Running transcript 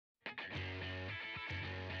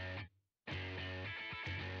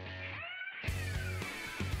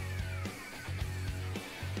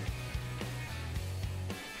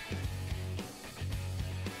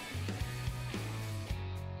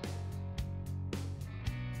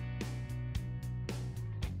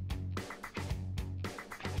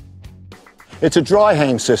It's a dry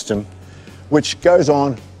hang system which goes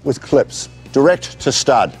on with clips, direct to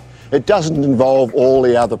stud. It doesn't involve all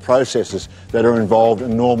the other processes that are involved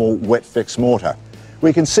in normal wet fix mortar.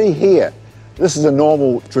 We can see here, this is a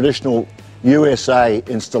normal traditional USA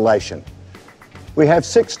installation. We have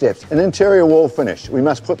 6 steps, an interior wall finish. We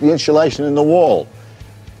must put the insulation in the wall.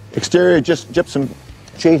 Exterior gypsum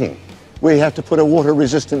sheeting. We have to put a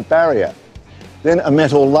water-resistant barrier. Then a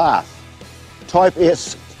metal lath. Type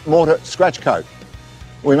S mortar scratch coat.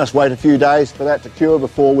 We must wait a few days for that to cure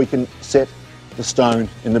before we can set the stone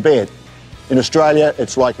in the bed. In Australia,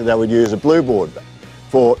 it's likely they would use a blue board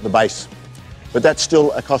for the base. But that's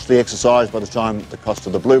still a costly exercise by the time the cost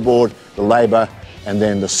of the blue board, the labour, and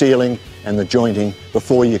then the sealing and the jointing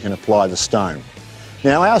before you can apply the stone.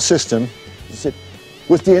 Now our system is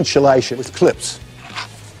with the insulation, with clips.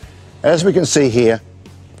 As we can see here,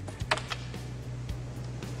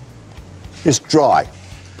 it's dry.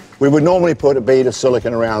 We would normally put a bead of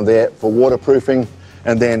silicone around there for waterproofing,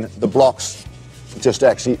 and then the blocks just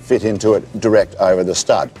actually fit into it direct over the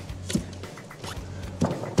stud.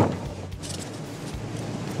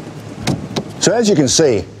 So as you can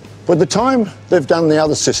see, by the time they've done the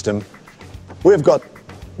other system, we've got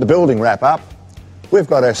the building wrap up, we've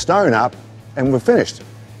got our stone up, and we're finished.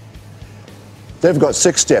 They've got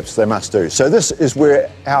 6 steps they must do. So this is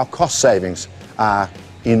where our cost savings are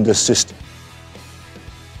in the system.